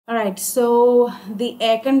All right, so the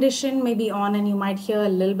air condition may be on and you might hear a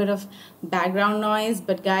little bit of background noise,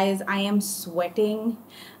 but guys, I am sweating.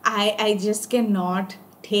 I just cannot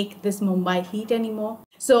take this Mumbai heat anymore.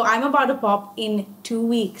 So I'm about to pop in 2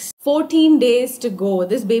 weeks. 14 days to go.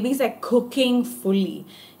 This baby's like cooking fully.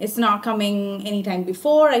 It's not coming anytime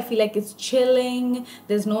before. I feel like it's chilling.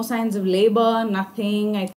 There's no signs of labor,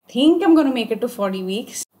 nothing. I think I'm gonna make it to 40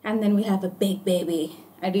 weeks. And then we have a big baby.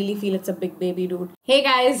 I really feel it's a big baby, dude. Hey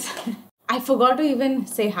guys, I forgot to even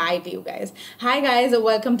say hi to you guys. Hi guys,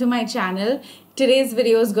 welcome to my channel. Today's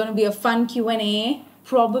video is gonna be a fun Q&A.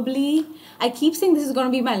 Probably, I keep saying this is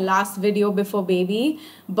gonna be my last video before baby,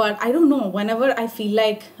 but I don't know. Whenever I feel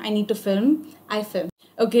like I need to film, I film.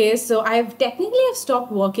 Okay, so I've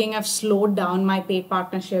stopped working. I've slowed down my paid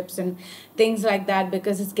partnerships and things like that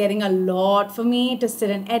because it's getting a lot for me to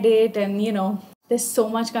sit and edit, and you know, there's so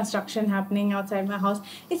much construction happening outside my house.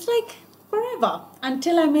 It's like forever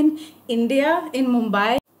until I'm in India, in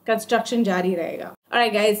Mumbai. Construction jari rahega.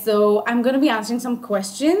 Alright guys, so I'm gonna be answering some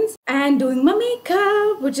questions and doing my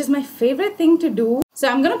makeup, which is my favorite thing to do. So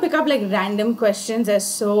I'm gonna pick up like random questions. There's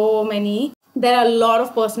so many. There are a lot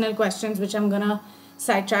of personal questions which I'm gonna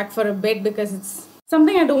sidetrack for a bit because it's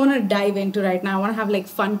something I don't want to dive into right now. I want to have like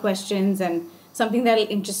fun questions and something that'll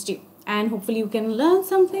interest you. And hopefully you can learn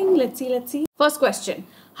something. Let's see. First question.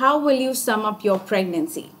 How will you sum up your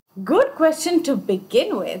pregnancy? Good question to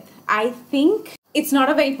begin with. I think it's not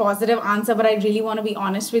a very positive answer, but I really want to be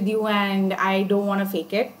honest with you and I don't want to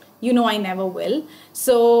fake it. You know I never will.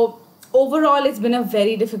 So overall, it's been a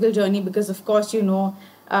very difficult journey because of course, you know,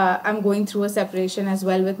 I'm going through a separation as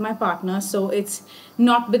well with my partner. So it's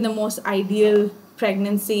not been the most ideal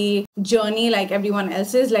pregnancy journey like everyone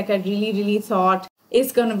else's. Like I really thought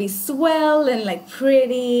it's gonna be swell and like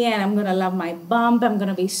pretty and I'm gonna love my bump. I'm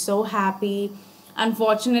gonna be so happy.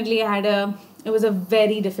 Unfortunately, it was a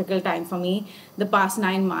very difficult time for me the past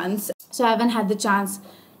 9 months. So I haven't had the chance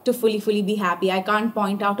to fully be happy. I can't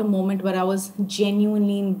point out a moment where I was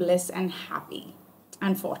genuinely in bliss and happy,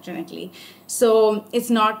 unfortunately. So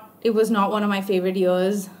it was not one of my favorite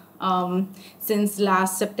years. Since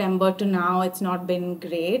last September to now, it's not been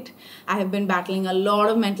great. I have been battling a lot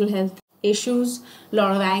of mental health issues, a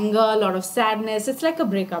lot of anger, a lot of sadness. It's like a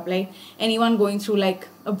breakup, like anyone going through like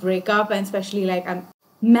a breakup, and especially like a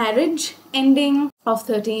marriage ending of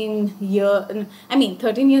 13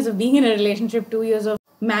 years of being in a relationship, 2 years of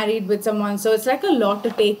married with someone. So it's like a lot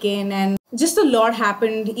to take in, and just a lot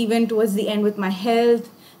happened even towards the end with my health.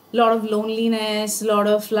 A lot of loneliness, a lot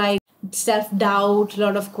of like self-doubt, a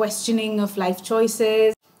lot of questioning of life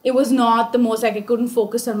choices. It was not the most, like I couldn't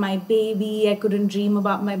focus on my baby. I couldn't dream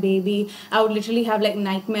about my baby. I would literally have like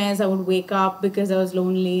nightmares. I would wake up because I was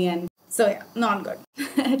lonely, and so yeah, not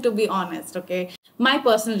good to be honest. Okay, my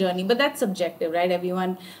personal journey, but that's subjective, right?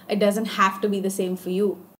 Everyone, it doesn't have to be the same for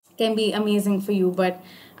you. It can be amazing for you, but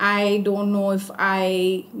I don't know if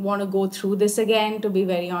I want to go through this again, to be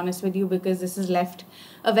very honest with you, because this has left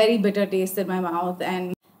a very bitter taste in my mouth,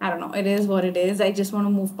 and I don't know, it is what it is. I just want to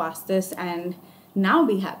move past this and now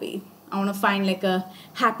be happy. I want to find like a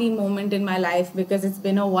happy moment in my life because it's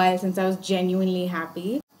been a while since I was genuinely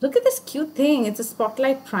happy. Look at this cute thing. It's a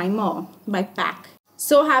Spotlight Primer by PAC.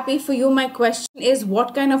 So happy for you. My question is,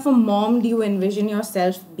 what kind of a mom do you envision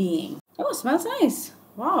yourself being? Oh, smells nice.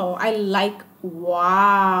 Wow. I like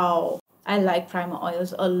primer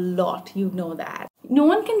oils a lot. You know that. No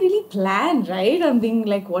one can really plan, right? On being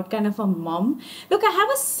like what kind of a mom. Look, I have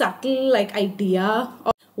a subtle like idea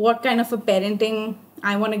of what kind of a parenting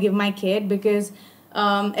I want to give my kid, because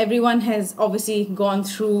everyone has obviously gone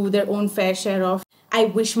through their own fair share of, I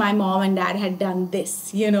wish my mom and dad had done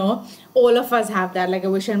this, you know. All of us have that. Like I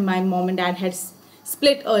wish my mom and dad had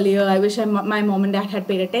split earlier. I wish my mom and dad had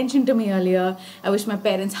paid attention to me earlier. I wish my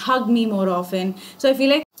parents hugged me more often. So I feel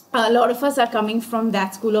like a lot of us are coming from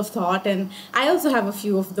that school of thought, and I also have a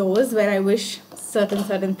few of those where I wish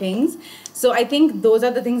certain things. So I think those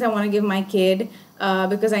are the things I want to give my kid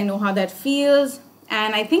because I know how that feels.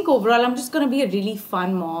 And I think overall I'm just going to be a really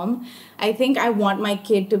fun mom. I think I want my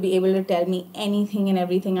kid to be able to tell me anything and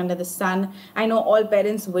everything under the sun. I know all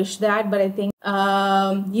parents wish that, but I think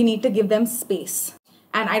you need to give them space.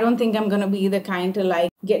 And I don't think I'm going to be the kind to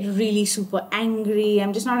like get really super angry.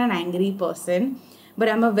 I'm just not an angry person. But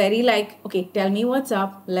I'm a very like, okay, tell me what's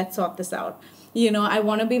up. Let's sort this out. You know, I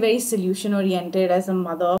want to be very solution oriented as a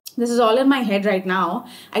mother. This is all in my head right now.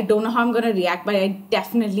 I don't know how I'm going to react, but I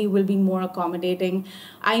definitely will be more accommodating.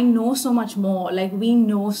 I know so much more. Like we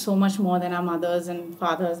know so much more than our mothers and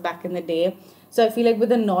fathers back in the day. So I feel like with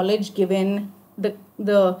the knowledge given,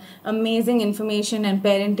 the amazing information and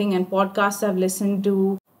parenting and podcasts I've listened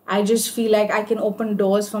to, I just feel like I can open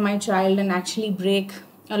doors for my child and actually break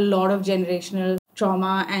a lot of generational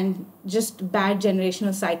trauma and just bad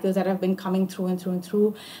generational cycles that have been coming through and through and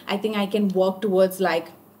through. I think I can work towards like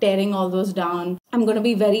tearing all those down. I'm going to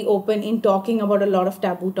be very open in talking about a lot of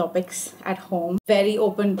taboo topics at home. Very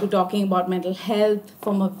open to talking about mental health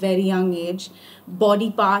from a very young age,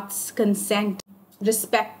 body parts, consent,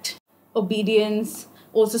 respect, obedience,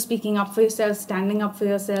 also speaking up for yourself, standing up for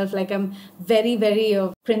yourself. Like I'm very, very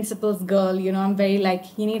principles girl. I'm very like,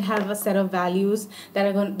 you need to have a set of values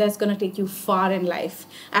that's gonna take you far in life.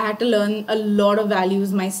 I had to learn a lot of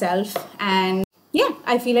values myself, and yeah,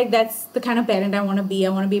 I feel like that's the kind of parent I want to be. I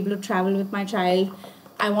want to be able to travel with my child.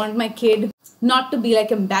 I want my kid not to be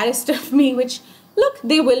like embarrassed of me, which look,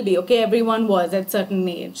 they will be, okay? Everyone was at certain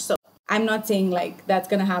age. So I'm not saying like that's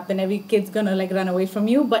going to happen. Every kid's going to like run away from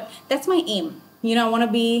you, but that's my aim. I want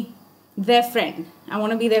to be their friend. I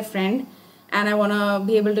want to be their friend, and I want to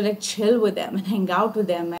be able to like chill with them and hang out with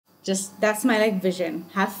them. Just that's my like vision.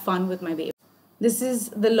 Have fun with my baby. This is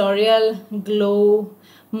the L'Oreal Glow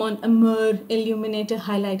Mon Amour Illuminator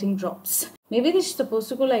Highlighting Drops. Maybe they're supposed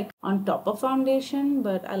to go like on top of foundation,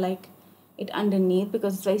 but I like it underneath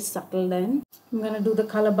because it's very subtle then. I'm gonna do the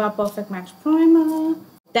Color Bar Perfect Match Primer.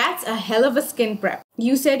 That's a hell of a skin prep.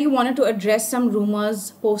 You said you wanted to address some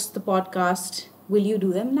rumors post the podcast. Will you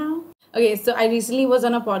do them now? Okay, so I recently was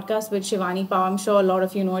on a podcast with Shivani Pao. I'm sure a lot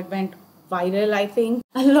of you know it went viral, I think.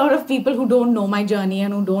 A lot of people who don't know my journey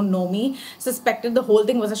and who don't know me suspected the whole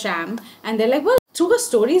thing was a sham. And they're like, well, through her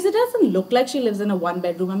stories, it doesn't look like she lives in a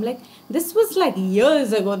one-bedroom. I'm like, this was like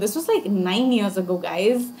years ago. This was like 9 years ago,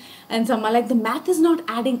 guys. And some are like, the math is not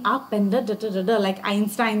adding up and da-da-da-da-da, like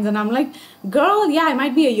Einstein's. And I'm like, girl, yeah, I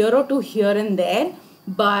might be a year or two here and there.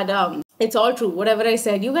 But it's all true. Whatever I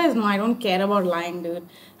said, you guys know I don't care about lying, dude.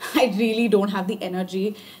 I really don't have the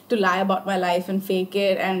energy to lie about my life and fake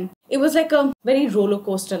it. And it was like a very roller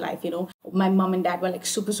coaster life, My mom and dad were like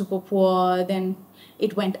super, super poor. Then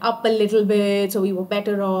it went up a little bit, so we were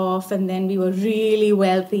better off. And then we were really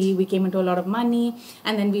wealthy. We came into a lot of money.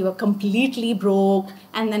 And then we were completely broke.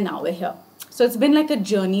 And then now we're here. So it's been like a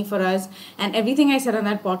journey for us. And everything I said on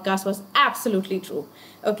that podcast was absolutely true.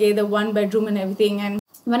 Okay, the one bedroom and everything. And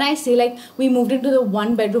when I say like we moved into the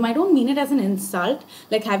one bedroom, I don't mean it as an insult.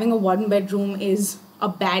 Like having a one bedroom is a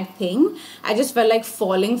bad thing. I just felt like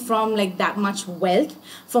falling from like that much wealth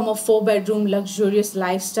from a 4-bedroom luxurious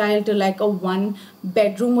lifestyle to like a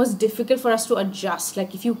 1-bedroom was difficult for us to adjust.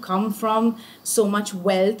 Like if you come from so much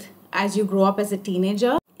wealth as you grow up as a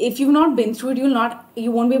teenager, if you've not been through it,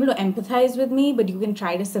 you won't be able to empathize with me, but you can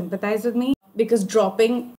try to sympathize with me, because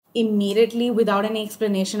dropping immediately without any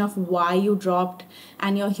explanation of why you dropped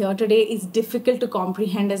and you're here today is difficult to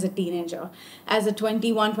comprehend as a teenager. As a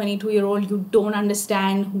 21, 22-year-old, you don't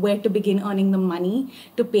understand where to begin earning the money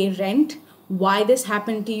to pay rent, why this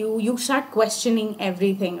happened to you. You start questioning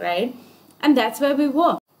everything, right? And that's where we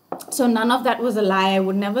were. So none of that was a lie. I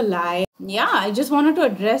would never lie. Yeah, I just wanted to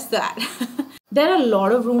address that. There are a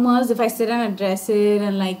lot of rumors. If I sit and address it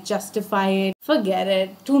and like justify it, forget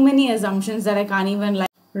it. Too many assumptions that I can't even like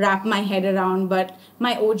wrap my head around. But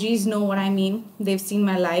my OGs know what I mean. They've seen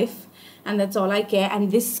my life, and that's all I care.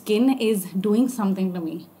 And this skin is doing something to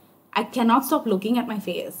me. I cannot stop looking at my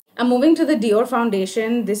face. I'm moving to the Dior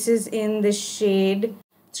foundation. This is in the shade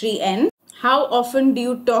 3N. How often do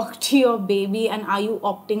you talk to your baby, and are you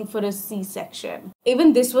opting for a C-section?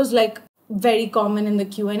 Even this was like very common in the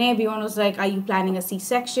Q&A. Everyone was like, are you planning a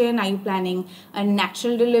C-section? Are you planning a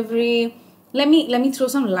natural delivery? Let me throw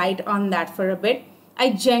some light on that for a bit.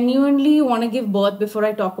 I genuinely want to give birth before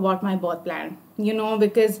I talk about my birth plan,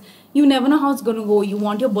 because you never know how it's going to go. You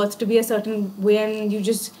want your birth to be a certain way and you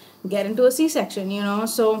just get into a C-section,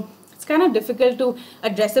 so it's kind of difficult to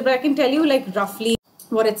address it, but I can tell you like roughly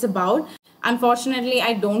what it's about. Unfortunately,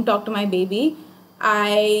 I don't talk to my baby.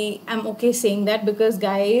 I am okay saying that because,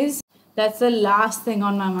 guys, that's the last thing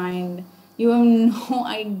on my mind. You have no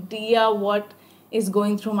idea what is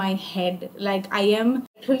going through my head. Like I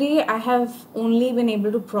have only been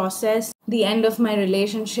able to process the end of my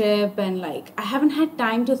relationship, and like I haven't had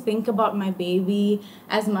time to think about my baby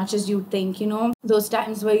as much as you think, those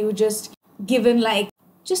times where you just given like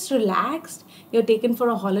just relaxed, you're taken for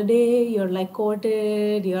a holiday, you're like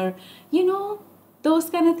courted, you're, those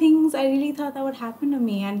kind of things. I really thought that would happen to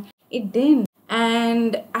me, and it didn't.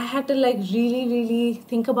 And I had to like really, really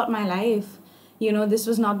think about my life. This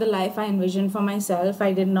was not the life I envisioned for myself.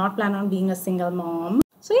 I did not plan on being a single mom.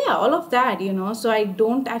 So yeah, all of that, so I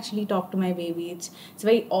don't actually talk to my baby. It's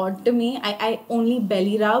very odd to me. I only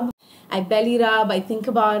belly rub I belly rub, I think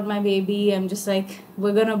about my baby. I'm just like,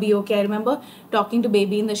 we're gonna be okay. I remember talking to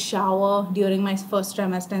baby in the shower during my first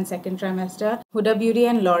trimester and second trimester. Huda Beauty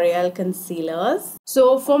and L'Oreal concealers.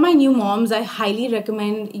 So for my new moms, I highly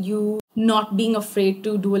recommend you not being afraid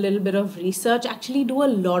to do a little bit of research. Actually, do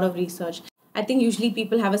a lot of research. I think usually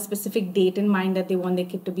people have a specific date in mind that they want their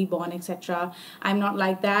kid to be born, etc. I'm not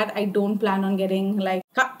like that. I don't plan on getting like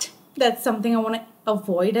cut. That's something I want to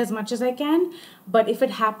avoid as much as I can. But if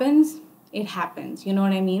it happens, it happens. You know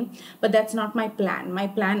what I mean? But that's not my plan. My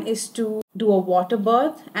plan is to do a water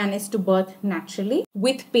birth and is to birth naturally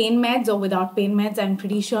with pain meds or without pain meds. I'm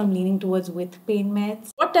pretty sure I'm leaning towards with pain meds.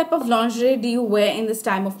 What type of lingerie do you wear in this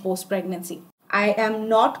time of post-pregnancy? I am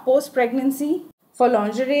not post-pregnancy. For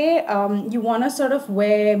lingerie, you want to sort of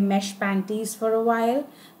wear mesh panties for a while.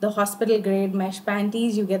 The hospital grade mesh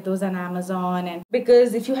panties, you get those on Amazon. And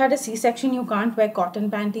because if you had a C-section, you can't wear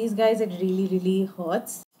cotton panties, guys. It really, really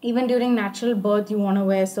hurts. Even during natural birth, you want to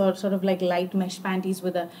wear sort of like light mesh panties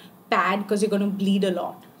with a pad because you're going to bleed a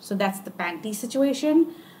lot. So that's the panty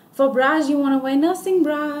situation. For bras, you want to wear nursing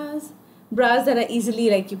bras. Bras that are easily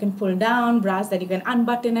like you can pull down, bras that you can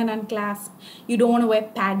unbutton and unclasp. You don't want to wear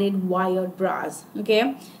padded wired bras,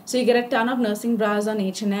 okay? So you get a ton of nursing bras on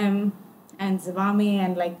H&M and Zivame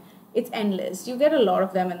and like it's endless. You get a lot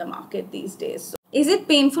of them in the market these days. So, is it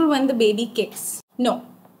painful when the baby kicks? No,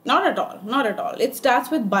 not at all, not at all. It starts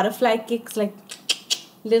with butterfly kicks, like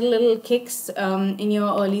little kicks in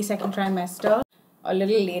your early second trimester. A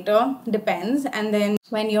little later, depends. And then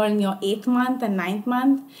when you're in your 8th month and 9th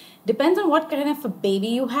month, depends on what kind of a baby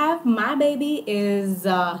you have. My baby is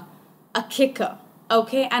a kicker,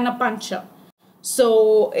 okay, and a puncher.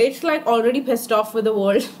 So it's like already pissed off with the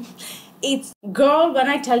world. It's, girl, when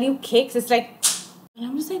I tell you kicks, it's like, and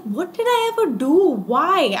I'm just like, what did I ever do?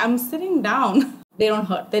 Why? I'm sitting down. They don't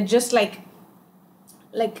hurt. They're just like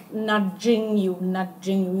nudging you.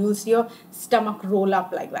 You'll see your stomach roll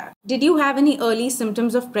up like that. Did you have any early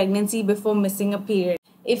symptoms of pregnancy before missing a period?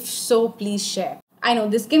 If so, please share. I know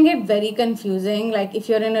this can get very confusing. Like if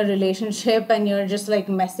you're in a relationship and you're just like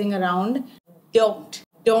messing around,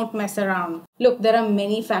 don't mess around. Look, there are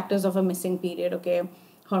many factors of a missing period, okay?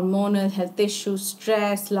 Hormonal, health issues,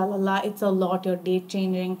 stress, it's a lot. Your date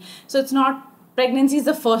changing. So it's not, pregnancy is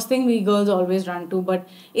the first thing we girls always run to, but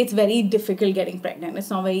it's very difficult getting pregnant.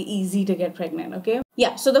 It's not very easy to get pregnant, okay?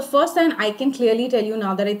 Yeah, so the first sign I can clearly tell you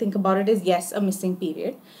now that I think about it is yes, a missing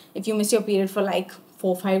period. If you miss your period for like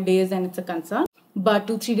 4 or 5 days, then it's a concern. But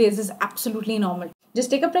 2-3 days is absolutely normal. Just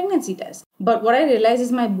take a pregnancy test. But what I realized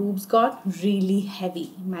is my boobs got really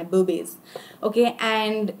heavy, my boobies, okay?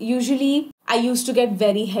 And usually I used to get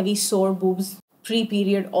very heavy sore boobs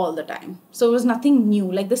pre-period all the time. So it was nothing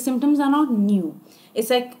new. Like the symptoms are not new. It's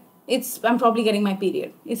like, I'm probably getting my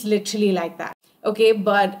period. It's literally like that. Okay,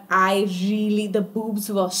 but the boobs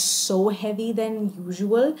were so heavy than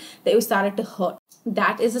usual that it started to hurt.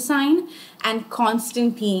 That is a sign. And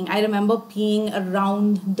constant peeing. I remember peeing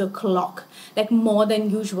around the clock, like more than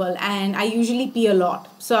usual. And I usually pee a lot.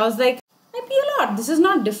 So I was like, I pee a lot. This is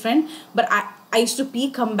not different. But I used to pee,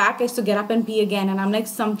 come back, I used to get up and pee again. And I'm like,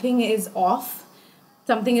 something is off.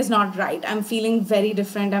 Something is not right. I'm feeling very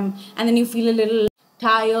different. And then you feel a little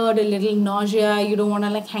tired, a little nausea. You don't want to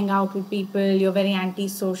like hang out with people. You're very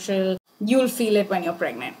antisocial. You'll feel it when you're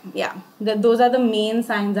pregnant. Yeah, those are the main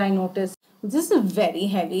signs I noticed. This is very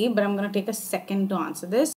heavy, but I'm going to take a second to answer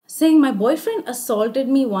this. Saying my boyfriend assaulted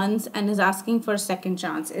me once and is asking for a second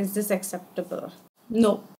chance. Is this acceptable?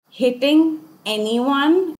 No. Hitting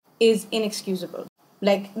anyone is inexcusable.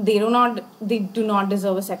 Like they do not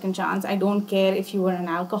deserve a second chance. I don't care if you were an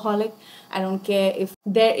alcoholic. I don't care if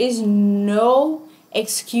there is no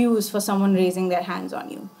excuse for someone raising their hands on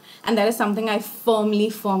you. And that is something I firmly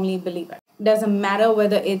believe in. Doesn't matter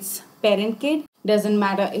whether it's parent-kid, doesn't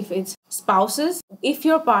matter if it's spouses. If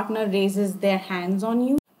your partner raises their hands on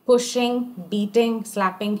you, pushing, beating,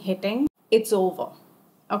 slapping, hitting, it's over.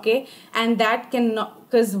 Okay? And that cannot,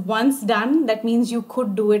 because once done, that means you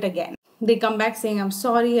could do it again. They come back saying, I'm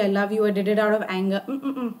sorry, I love you, I did it out of anger.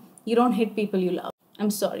 You don't hit people you love.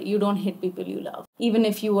 I'm sorry, you don't hit people you love. Even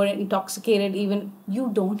if you were intoxicated, you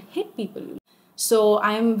don't hit people you love. So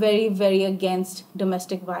I'm very against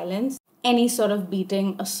domestic violence. Any sort of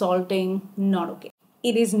beating, assaulting, not okay.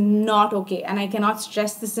 It is not okay. And I cannot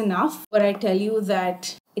stress this enough, but I tell you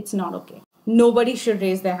that it's not okay. Nobody should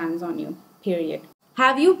raise their hands on you, period.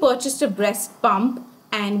 Have you purchased a breast pump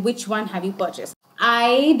and which one have you purchased?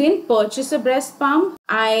 I didn't purchase a breast pump.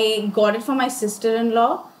 I got it for my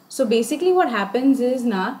sister-in-law. So basically what happens is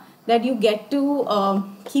that you get to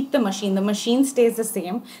keep the machine. The machine stays the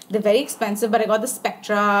same. They're very expensive, but I got the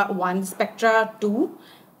Spectra 1, Spectra 2.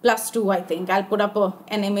 +2, I think. I'll put up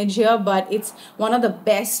an image here, but it's one of the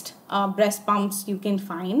best breast pumps you can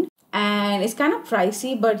find. And it's kind of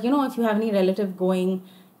pricey, but you know, if you have any relative going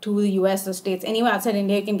to the US or States, anywhere outside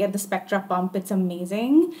India, you can get the Spectra pump. It's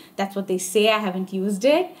amazing. That's what they say. I haven't used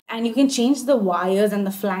it. And you can change the wires and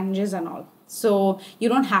the flanges and all. So you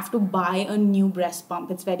don't have to buy a new breast pump.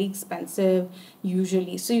 It's very expensive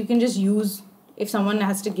usually. So you can just use, if someone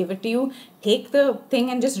has to give it to you, take the thing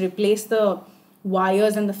and just replace the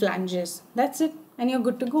wires and the flanges. That's it. And you're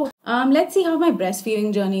good to go. Let's see how my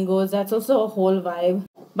breastfeeding journey goes. That's also a whole vibe.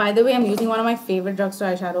 By the way, I'm using one of my favorite drugstore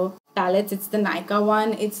eyeshadow palettes. It's the Nykaa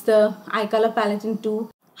one. It's the Eye Color palette in 2.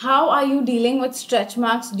 How are you dealing with stretch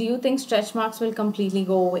marks? Do you think stretch marks will completely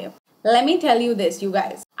go away? Let me tell you this, you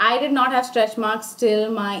guys. I did not have stretch marks till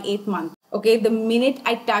my 8th month. Okay, the minute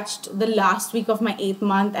I touched the last week of my 8th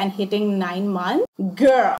month and hitting 9 months,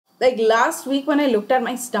 girl. Like last week when I looked at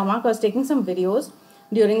my stomach, I was taking some videos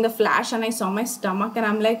during the flash and I saw my stomach and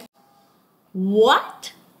I'm like,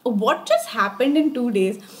 what? What just happened in 2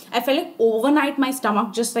 days? I felt like overnight my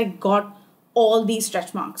stomach just like got all these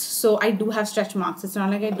stretch marks. So I do have stretch marks. It's not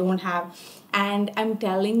like I don't have. And I'm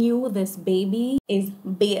telling you, this baby is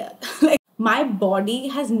big. Like my body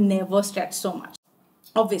has never stretched so much.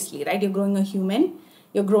 Obviously, right? You're growing a human.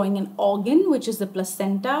 You're growing an organ, which is the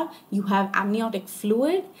placenta. You have amniotic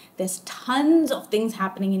fluid. There's tons of things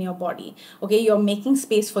happening in your body. Okay, you're making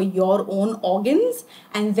space for your own organs,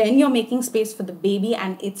 and then you're making space for the baby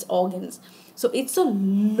and its organs. So it's a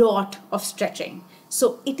lot of stretching.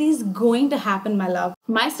 So it is going to happen, my love.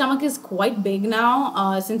 My stomach is quite big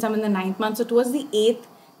now since I'm in the 9th month. So towards the 8th,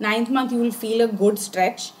 9th month, you will feel a good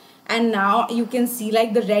stretch. And now you can see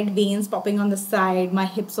like the red veins popping on the side. My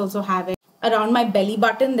hips also have it. Around my belly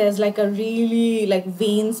button, there's like a really like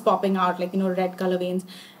veins popping out, like, you know, red color veins.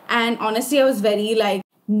 And honestly, I was very like,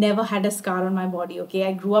 never had a scar on my body, okay?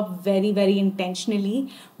 I grew up very, very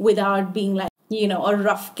intentionally without being like, you know, a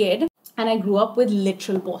rough kid. And I grew up with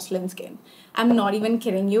literal porcelain skin. I'm not even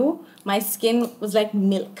kidding you. My skin was like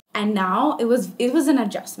milk. And now it was an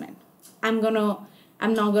adjustment. I'm not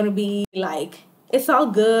gonna be like, it's all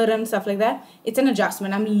good and stuff like that. It's an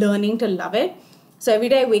adjustment. I'm learning to love it. So every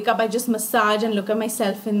day I wake up, I just massage and look at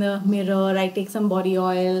myself in the mirror. I take some body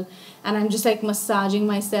oil and I'm just like massaging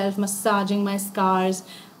myself, massaging my scars.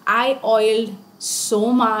 I oiled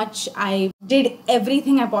so much. I did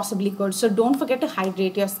everything I possibly could. So don't forget to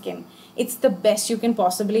hydrate your skin. It's the best you can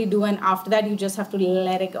possibly do. And after that, you just have to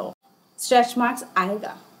let it go. Stretch marks,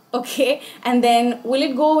 aayega. Okay? And then will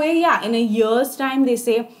it go away? Yeah. In a year's time, they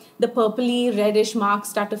say the purpley reddish marks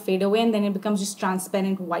start to fade away and then it becomes just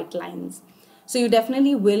transparent white lines. So you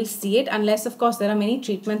definitely will see it, unless of course there are many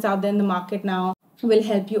treatments out there in the market now will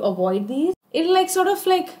help you avoid these. It'll like sort of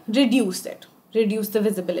like reduce the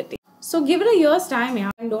visibility. So give it a year's time,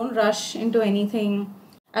 yeah, and don't rush into anything.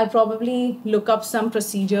 I'll probably look up some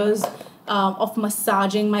procedures of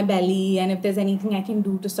massaging my belly and if there's anything I can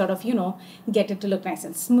do to sort of, you know, get it to look nice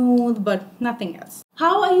and smooth, but nothing else.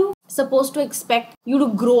 How are you supposed to expect you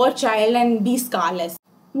to grow a child and be scarless?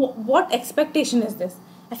 What expectation is this?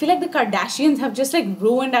 I feel like the Kardashians have just like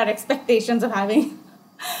ruined our expectations of having.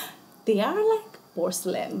 They are like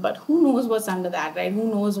porcelain, but who knows what's under that, right? Who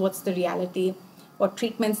knows what's the reality, what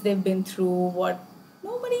treatments they've been through, what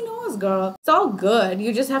nobody knows, girl. It's all good.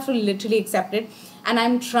 You just have to literally accept it. And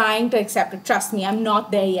I'm trying to accept it. Trust me, I'm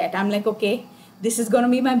not there yet. I'm like, okay, this is going to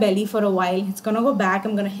be my belly for a while. It's going to go back.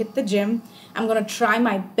 I'm going to hit the gym. I'm going to try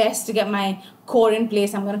my best to get my core in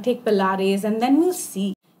place. I'm going to take Pilates and then we'll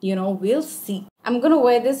see. You know, we'll see. I'm going to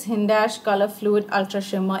wear this Hindash Color Fluid Ultra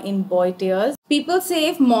Shimmer in Boy Tears. People say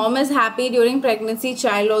if mom is happy during pregnancy,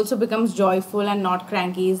 child also becomes joyful and not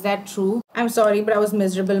cranky. Is that true? I'm sorry, but I was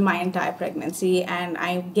miserable my entire pregnancy. And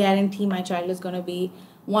I guarantee my child is going to be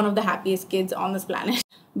one of the happiest kids on this planet.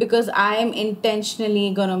 Because I'm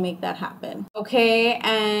intentionally going to make that happen. Okay?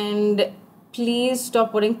 And please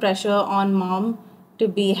stop putting pressure on mom to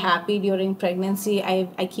be happy during pregnancy.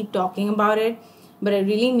 I keep talking about it. But I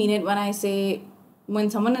really mean it when I say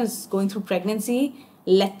when someone is going through pregnancy,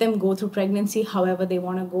 let them go through pregnancy however they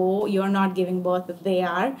want to go. You're not giving birth, but they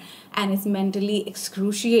are. And it's mentally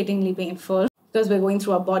excruciatingly painful because we're going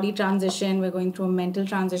through a body transition. We're going through a mental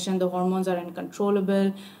transition. The hormones are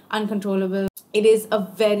uncontrollable. It is a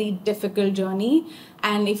very difficult journey.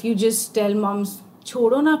 And if you just tell moms,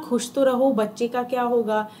 छोड़ो ना खुश तो रहो बच्चे का क्या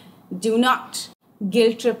होगा, do not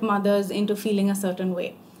guilt trip mothers into feeling a certain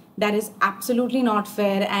way. That is absolutely not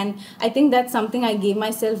fair. And I think that's something I gave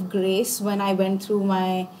myself grace when I went through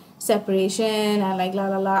my separation and like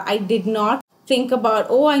I did not think about,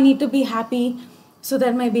 oh, I need to be happy so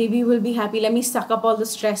that my baby will be happy. Let me suck up all the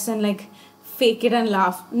stress and like fake it and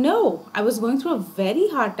laugh. No, I was going through a very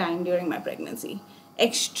hard time during my pregnancy.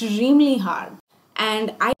 Extremely hard.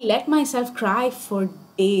 And I let myself cry for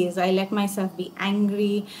days. I let myself be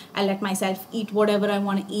angry. I let myself eat whatever I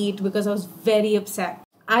want to eat because I was very upset.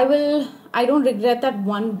 I don't regret that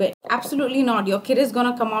one bit. Absolutely not. Your kid is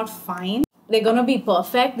gonna come out fine. They're gonna be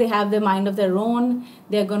perfect. They have their mind of their own.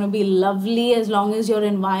 They're gonna be lovely as long as your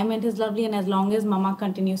environment is lovely and as long as mama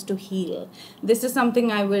continues to heal. This is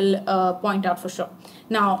something I will point out for sure.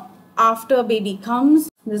 Now, after baby comes,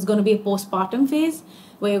 there's gonna be a postpartum phase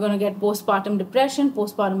where you're gonna get postpartum depression,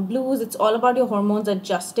 postpartum blues. It's all about your hormones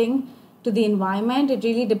adjusting to the environment. It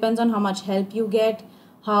really depends on how much help you get,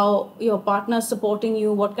 how your partner is supporting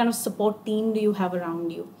you, what kind of support team do you have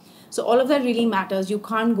around you. So all of that really matters. You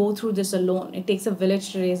can't go through this alone. It takes a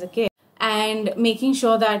village to raise a kid. And making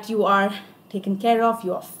sure that you are taken care of,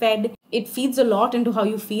 you are fed, it feeds a lot into how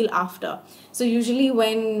you feel after. So usually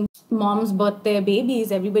when moms birth their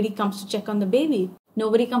babies, everybody comes to check on the baby.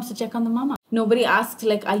 Nobody comes to check on the mama. Nobody asks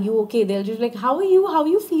like, are you okay? They'll just like, how are you? How are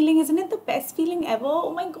you feeling? Isn't it the best feeling ever?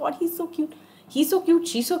 Oh my God, he's so cute. He's so cute.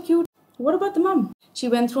 She's so cute. What about the mom? She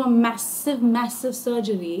went through a massive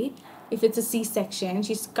surgery. If it's a C-section,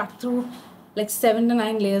 she's cut through like 7 to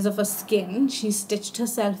 9 layers of her skin. She's stitched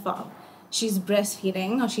herself up. She's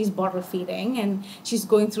breastfeeding or she's bottle feeding, and she's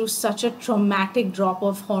going through such a traumatic drop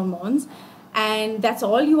of hormones. And that's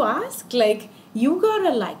all you ask? Like, you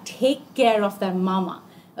gotta like take care of that mama.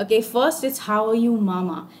 Okay, first it's how are you,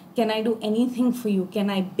 mama? Can I do anything for you? Can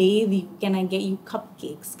I bathe you? Can I get you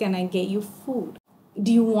cupcakes? Can I get you food?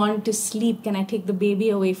 Do you want to sleep? Can I take the baby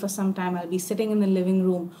away for some time? I'll be sitting in the living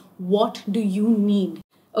room. What do you need?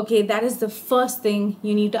 Okay, that is the first thing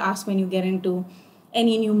you need to ask when you get into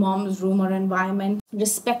any new mom's room or environment.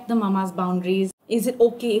 Respect the mama's boundaries. Is it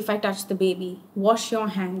okay if I touch the baby? Wash your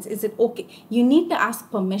hands. Is it okay? You need to ask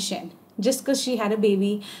permission. Just because she had a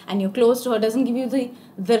baby and you're close to her doesn't give you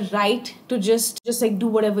the right to just like do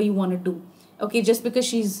whatever you want to do. Okay, just because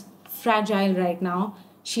she's fragile right now,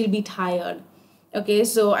 she'll be tired. Okay,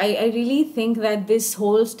 so I really think that this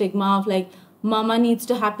whole stigma of like mama needs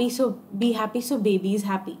to be happy so baby is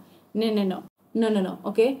happy. No.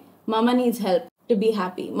 Okay, mama needs help to be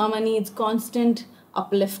happy. Mama needs constant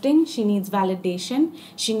uplifting. She needs validation.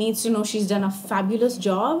 She needs to know she's done a fabulous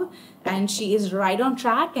job and she is right on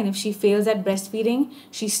track. And if she fails at breastfeeding,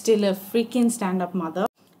 she's still a freaking stand-up mother.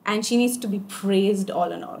 And she needs to be praised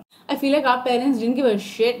all in all. I feel like our parents didn't give a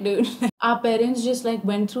shit, dude. Our parents just like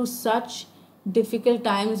went through such difficult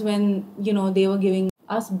times when, you know, they were giving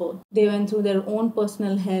us both. They went through their own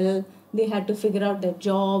personal hell. They had to figure out their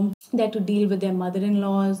job. They had to deal with their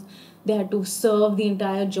mother-in-laws. They had to serve the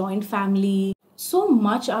entire joint family. So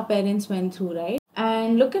much our parents went through, right?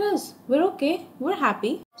 And look at us. We're okay. We're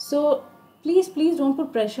happy. So please don't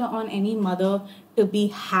put pressure on any mother to be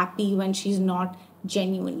happy when she's not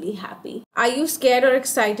genuinely happy. Are you scared or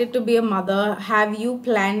excited to be a mother? Have you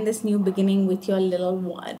planned this new beginning with your little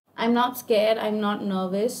one? I'm not scared. I'm not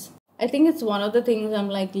nervous. I think it's one of the things I'm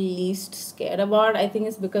like least scared about. I think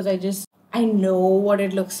it's because I know what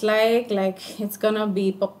it looks like. Like it's gonna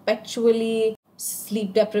be perpetually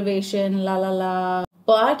sleep deprivation, la.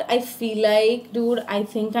 But I feel like, dude, I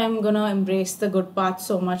think I'm gonna embrace the good part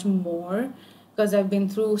so much more because I've been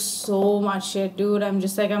through so much shit, dude. I'm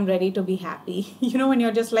just like, I'm ready to be happy. You know, when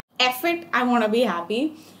you're just like, F it, I wanna be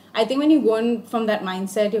happy. I think when you go in from that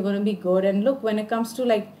mindset, you're gonna be good. And look, when it comes to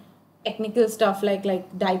like technical stuff like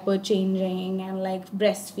diaper changing and like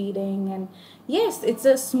breastfeeding, and yes, it's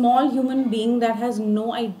a small human being that has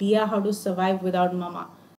no idea how to survive without mama.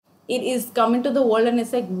 It is come into the world and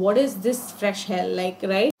it's like, what is this fresh hell, like,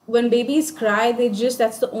 right? When babies cry,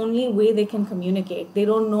 that's the only way they can communicate. They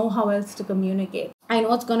don't know how else to communicate. I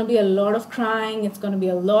know it's going to be a lot of crying. It's going to be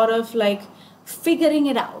a lot of like figuring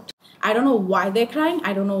it out. I don't know why they're crying.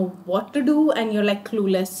 I don't know what to do. And you're like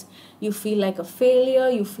clueless. You feel like a failure.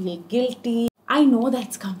 You feel guilty. I know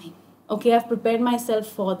that's coming. Okay, I've prepared myself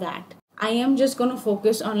for that. I am just going to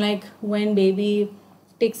focus on like when baby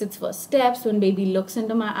takes its first steps, when baby looks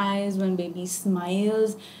into my eyes, when baby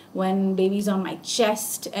smiles, when baby's on my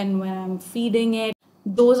chest, and when I'm feeding it.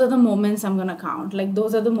 Those are the moments I'm going to count. Like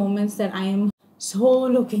those are the moments that I am so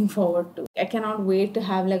looking forward to. I cannot wait to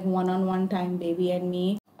have like one-on-one time baby and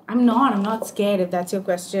me. I'm not scared if that's your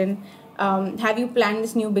question. Have you planned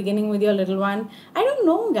this new beginning with your little one? I don't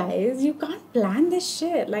know, guys. You can't plan this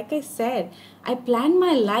shit. Like I said, I planned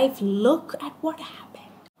my life. Look at what happened.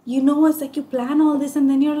 You know, it's like you plan all this and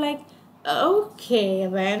then you're like, okay,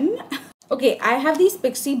 then. Okay, I have these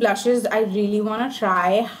Pixie blushes I really want to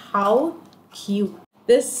try. How cute.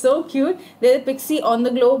 They're so cute. They're Pixie On The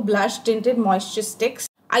Glow Blush Tinted Moisture Sticks.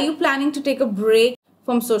 Are you planning to take a break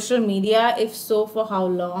from social media? If so, for how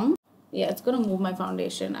long? Yeah, it's gonna move my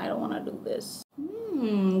foundation. I don't wanna do this.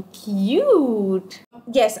 Cute.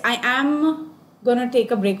 Yes, I am gonna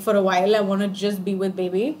take a break for a while. I wanna just be with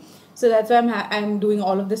baby. So that's why I'm doing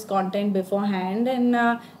all of this content beforehand. And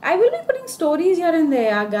I will be putting stories here and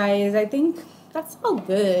there, guys. I think that's all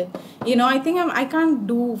good. I think I can't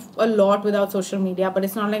do a lot without social media, but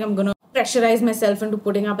it's not like I'm gonna pressurize myself into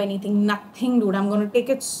putting up anything. Nothing, dude. I'm gonna take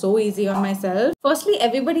it so easy on myself. Firstly,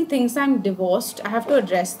 everybody thinks I'm divorced. I have to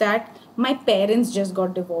address that. My parents just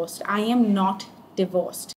got divorced. I am not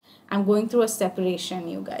divorced. I'm going through a separation,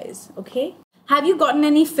 you guys. Okay? Have you gotten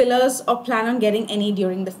any fillers or plan on getting any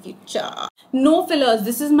during the future? No fillers.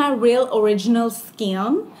 This is my real original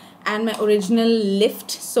skin and my original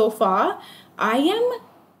lift so far. I am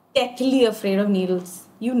deathly afraid of needles.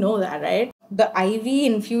 You know that, right? The IV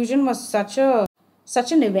infusion was such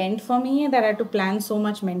an event for me that I had to plan so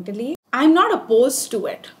much mentally. I'm not opposed to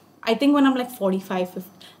it. I think when I'm like 45,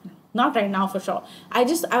 50, not right now for sure.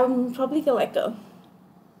 I'm probably like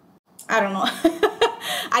I don't know.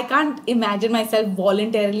 I can't imagine myself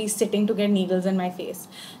voluntarily sitting to get needles in my face.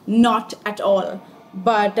 Not at all.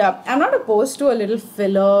 But I'm not opposed to a little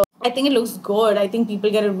filler. I think it looks good. I think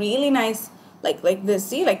people get a really nice, like this,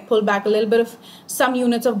 see, like pull back a little bit of some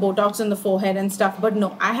units of Botox in the forehead and stuff. But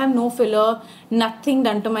no, I have no filler, nothing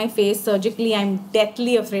done to my face surgically. I'm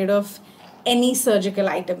deathly afraid of any surgical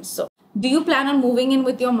items. So, do you plan on moving in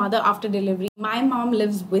with your mother after delivery? My mom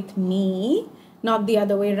lives with me, not the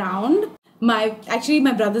other way around. My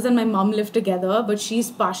brothers and my mom live together, but she's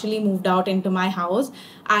partially moved out into my house.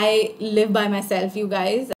 I live by myself, you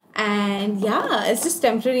guys. And yeah, it's just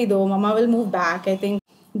temporary though. Mama will move back, I think,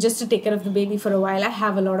 just to take care of the baby for a while. I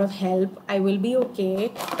have a lot of help. I will be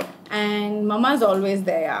okay. And Mama's always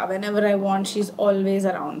there. Yeah. Whenever I want, she's always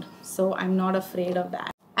around. So I'm not afraid of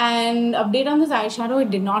that. And update on this eyeshadow, it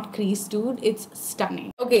did not crease, dude. It's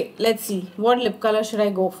stunning. Okay, let's see. What lip color should I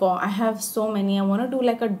go for? I have so many. I want to do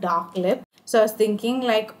like a dark lip. So I was thinking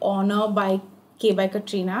like Honor by K by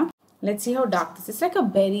Katrina. Let's see how dark this is. It's like a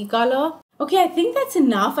berry color. Okay, I think that's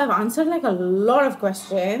enough. I've answered like a lot of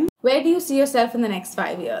questions. Where do you see yourself in the next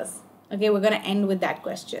 5 years? Okay, we're going to end with that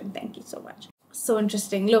question. Thank you so much. So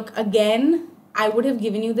interesting. Look, again, I would have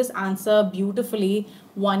given you this answer beautifully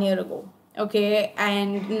 1 year ago. Okay,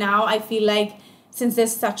 and now I feel like since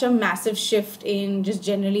there's such a massive shift in just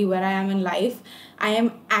generally where I am in life, I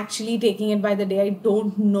am actually taking it by the day. I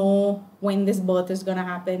don't know when this birth is gonna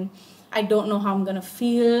happen. I don't know how I'm gonna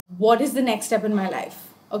feel. What is the next step in my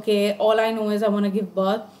life? Okay, all I know is I want to give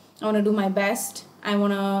birth. I want to do my best. I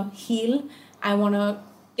want to heal. I want to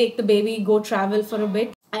take the baby, go travel for a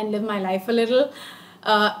bit and live my life a little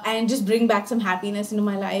and just bring back some happiness into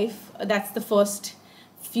my life. That's the first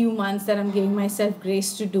few months that I'm giving myself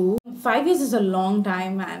grace to do. 5 years is a long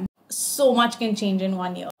time, man. So much can change in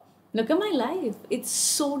 1 year. Look at my life. It's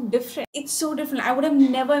so different. It's so different. I would have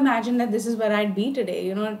never imagined that this is where I'd be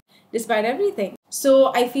today, despite everything.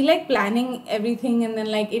 So I feel like planning everything and then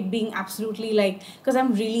like it being absolutely like, because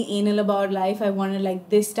I'm really anal about life. I wanted like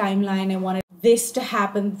this timeline. I wanted this to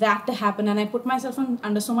happen, that to happen. And I put myself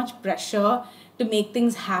under so much pressure to make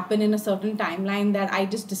things happen in a certain timeline that I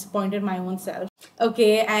just disappointed my own self.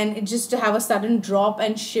 Okay, and just to have a sudden drop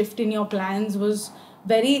and shift in your plans was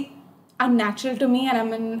very unnatural to me.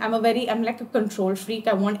 And I'm like a control freak.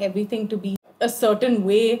 I want everything to be a certain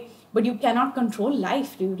way, but you cannot control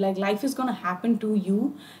life, dude. Like life is gonna happen to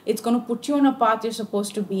you. It's gonna put you on a path you're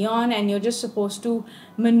supposed to be on, and you're just supposed to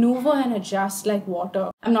maneuver and adjust like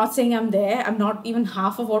water. I'm not saying I'm there. I'm not even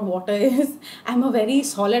half of what water is. I'm a very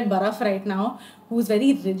solid baraf right now who's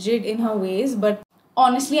very rigid in her ways, but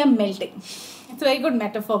honestly, I'm melting. It's a very good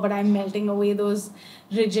metaphor, but I'm melting away those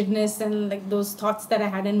rigidness and like those thoughts that I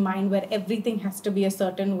had in mind where everything has to be a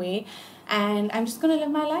certain way, and I'm just gonna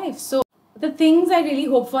live my life. So the things I really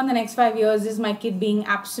hope for in the next 5 years is my kid being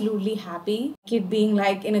absolutely happy, kid being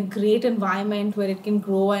like in a great environment where it can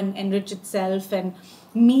grow and enrich itself, and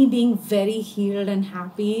me being very healed and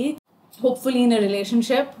happy, hopefully in a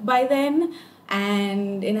relationship by then,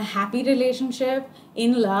 and in a happy relationship,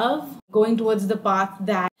 in love, going towards the path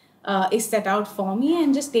that is set out for me,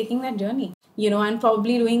 and just taking that journey. And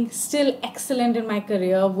probably doing still excellent in my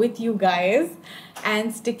career with you guys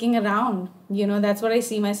and sticking around. That's what I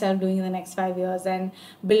see myself doing in the next 5 years, and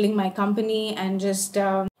building my company and just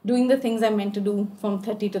doing the things I'm meant to do from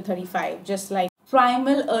 30 to 35, just like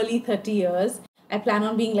primal early 30 years. I plan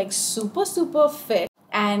on being like super, super fit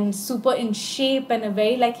and super in shape and a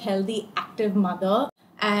very like healthy, active mother.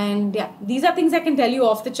 And yeah, these are things I can tell you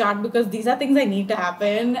off the chart because these are things I need to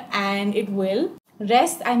happen, and it will.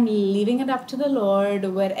 Rest, I'm leaving it up to the Lord,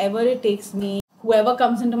 wherever it takes me. Whoever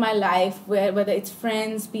comes into my life, whether it's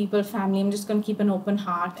friends, people, family, I'm just going to keep an open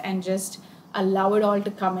heart and just allow it all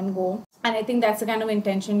to come and go. And I think that's the kind of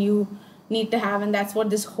intention you need to have. And that's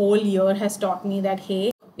what this whole year has taught me, that,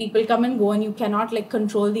 hey, people come and go and you cannot like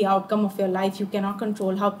control the outcome of your life. You cannot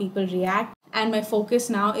control how people react. And my focus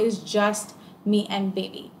now is just me and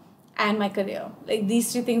baby and my career. Like,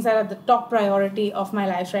 these three things are at the top priority of my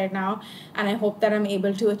life right now, and I hope that I'm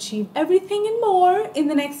able to achieve everything and more in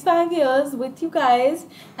the next 5 years with you guys,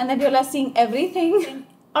 and that you're seeing everything.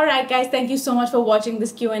 All right, guys, thank you so much for watching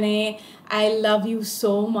this Q&A. I love you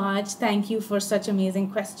so much. Thank you for such amazing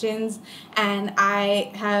questions, and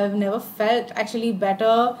I have never felt actually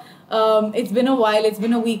better. It's been a while. It's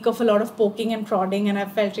been a week of a lot of poking and prodding, and I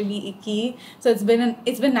felt really icky. So it's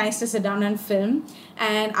been nice to sit down and film.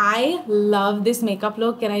 And I love this makeup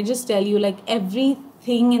look. Can I just tell you, like,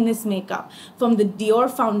 everything in this makeup, from the Dior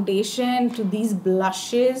foundation to these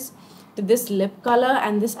blushes to this lip color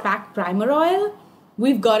and this PAC primer oil,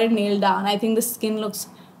 we've got it nailed down. I think the skin looks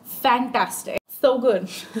fantastic. So good.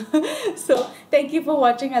 So thank you for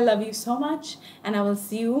watching. I love you so much, and I will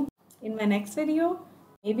see you in my next video.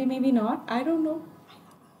 Maybe, maybe not. I don't know.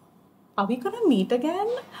 Are we gonna meet again?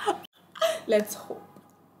 Let's hope.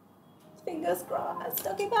 Fingers crossed.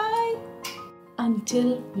 Okay, bye.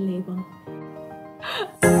 Until labor.